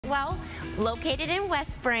Well, located in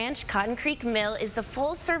West Branch, Cotton Creek Mill is the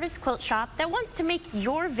full-service quilt shop that wants to make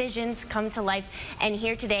your visions come to life. And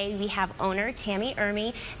here today we have owner Tammy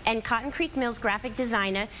Ermey and Cotton Creek Mill's graphic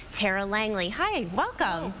designer Tara Langley. Hi, welcome.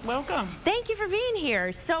 Oh, welcome. Thank you for being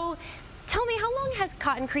here. So, tell me, how long has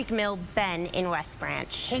Cotton Creek Mill been in West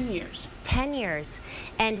Branch? 10 years. 10 years.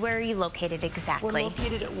 And where are you located exactly? We're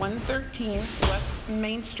located at 113 West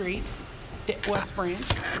Main Street, West Branch,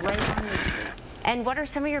 right on Main Street. And what are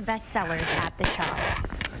some of your best sellers at the shop?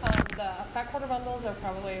 The fat quarter bundles are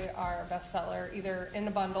probably our best seller, either in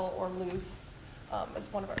a bundle or loose, is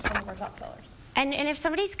some of our top sellers. And if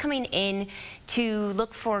somebody's coming in to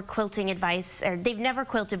look for quilting advice, or they've never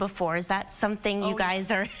quilted before, is that something you guys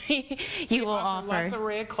are you will offer? Lots of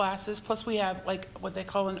array of classes. Plus, we have like what they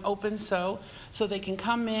call an open sew, so they can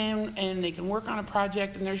come in and they can work on a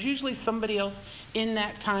project. And there's usually somebody else in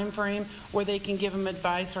that time frame where they can give them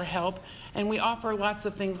advice or help. And we offer lots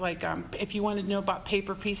of things like if you wanted to know about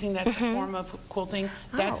paper piecing, that's a form of quilting.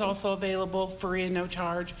 That's also available free and no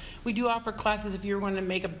charge. We do offer classes if you're going to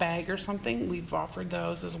make a bag or something. We've offered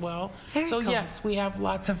those as well. Very cool. Yes, we have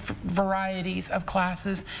lots of varieties of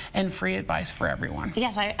classes and free advice for everyone.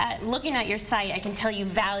 Yes, looking at your site, I can tell you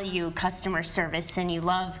value customer service and you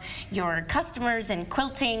love your customers and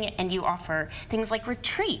quilting, and you offer things like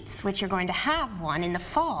retreats, which you're going to have one in the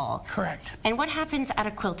fall. Correct. And what happens at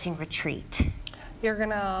a quilting retreat? You're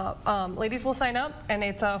gonna, ladies will sign up, and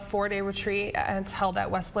it's a 4-day retreat, and it's held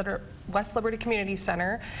at West Liberty Community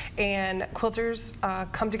Center, and quilters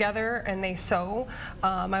come together and they sew.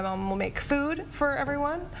 My mom will make food for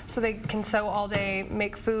everyone, so they can sew all day,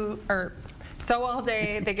 make food, or sew all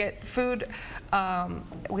day. They get food.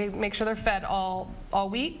 We make sure they're fed all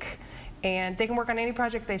week, and they can work on any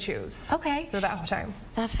project they choose. Okay. Through that whole time.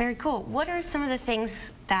 That's very cool. What are some of the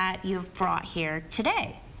things that you've brought here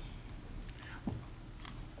today?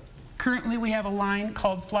 Currently, we have a line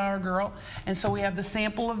called Flower Girl, and so we have the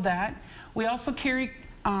sample of that. We also carry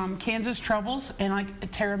Kansas Troubles, and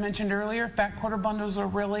like Tara mentioned earlier, fat quarter bundles are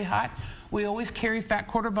really hot. We always carry fat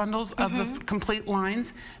quarter bundles of the complete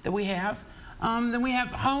lines that we have. Then we have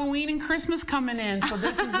Halloween and Christmas coming in, so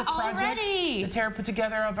this is a project that Tara put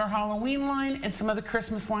together of our Halloween line, and some of the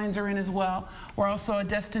Christmas lines are in as well. We're also a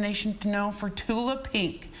destination to know for Tula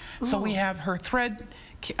Pink. So we have her thread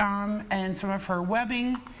and some of her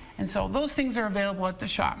webbing. And so those things are available at the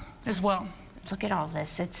shop as well. Look at all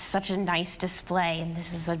this. It's such a nice display, and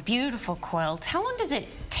this is a beautiful quilt. How long does it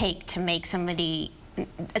take to make somebody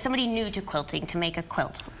new to quilting to make a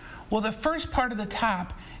quilt? Well, the first part of the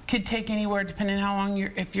top could take anywhere, depending on how long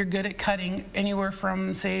if you're good at cutting, anywhere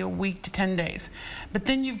from say a week to 10 days. But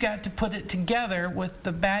then you've got to put it together with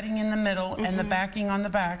the batting in the middle and the backing on the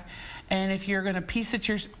back. And if you're going to piece it,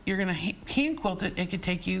 you're going to hand quilt it, it could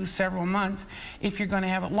take you several months. If you're going to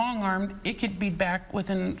have it long-armed, it could be back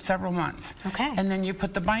within several months. Okay. And then you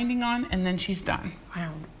put the binding on, and then she's done.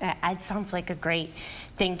 Wow, that sounds like a great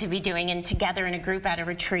thing to be doing, and together in a group at a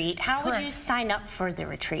retreat. How would you sign up for the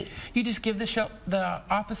retreat? You just give the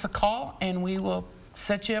office a call, and we will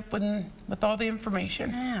set you up with all the information.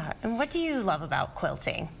 Yeah. And what do you love about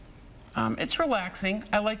quilting? It's relaxing.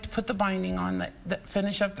 I like to put the binding on that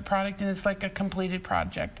finish up the product, and it's like a completed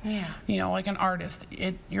project. Yeah. You know, like an artist.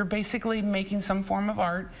 You're basically making some form of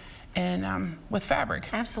art, and with fabric.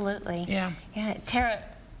 Absolutely. Yeah. Yeah. Tara,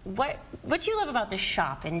 what do you love about the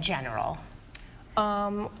shop in general?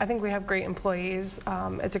 I think we have great employees.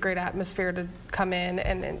 It's a great atmosphere to come in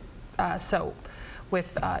and sew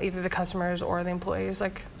with either the customers or the employees.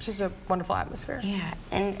 Like, it's just a wonderful atmosphere. Yeah,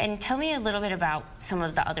 and tell me a little bit about some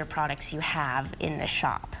of the other products you have in the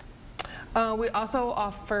shop. We also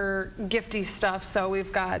offer gifty stuff, so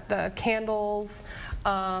we've got the candles,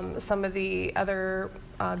 some of the other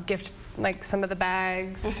gift, like some of the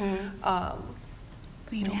bags.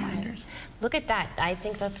 Needle minders. Look at that. I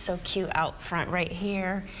think that's so cute out front right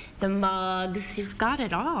here. The mugs, you've got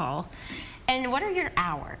it all. And what are your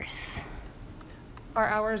hours? Our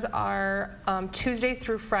hours are Tuesday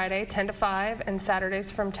through Friday, 10 to 5, and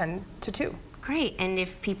Saturdays from 10 to 2. Great. And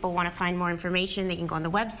if people want to find more information, they can go on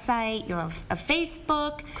the website. You have a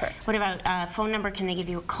Facebook. Correct. What about a phone number? Can they give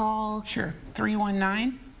you a call? Sure.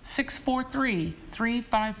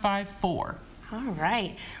 319-643-3554. All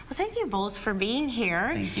right. Well, thank you both for being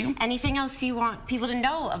here. Thank you. Anything else you want people to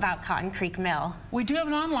know about Cotton Creek Mill? We do have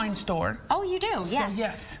an online store. Oh, you do? Yes. So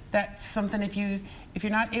yes, that's something if you're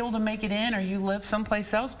not able to make it in or you live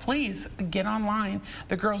someplace else, please get online.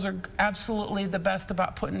 The girls are absolutely the best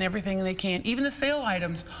about putting everything they can. Even the sale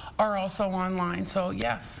items are also online, so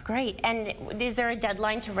yes. Great. And is there a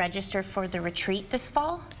deadline to register for the retreat this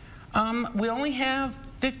fall? We only have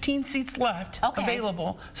 15 seats left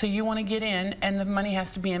available, so you want to get in, and the money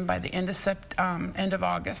has to be in by the end of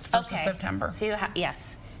August, 1st of September. So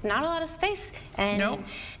yes, not a lot of space and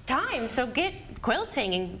time, so get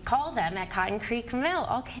quilting and call them at Cotton Creek Mill.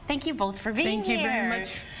 Okay, thank you both for being here. Thank you very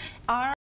much.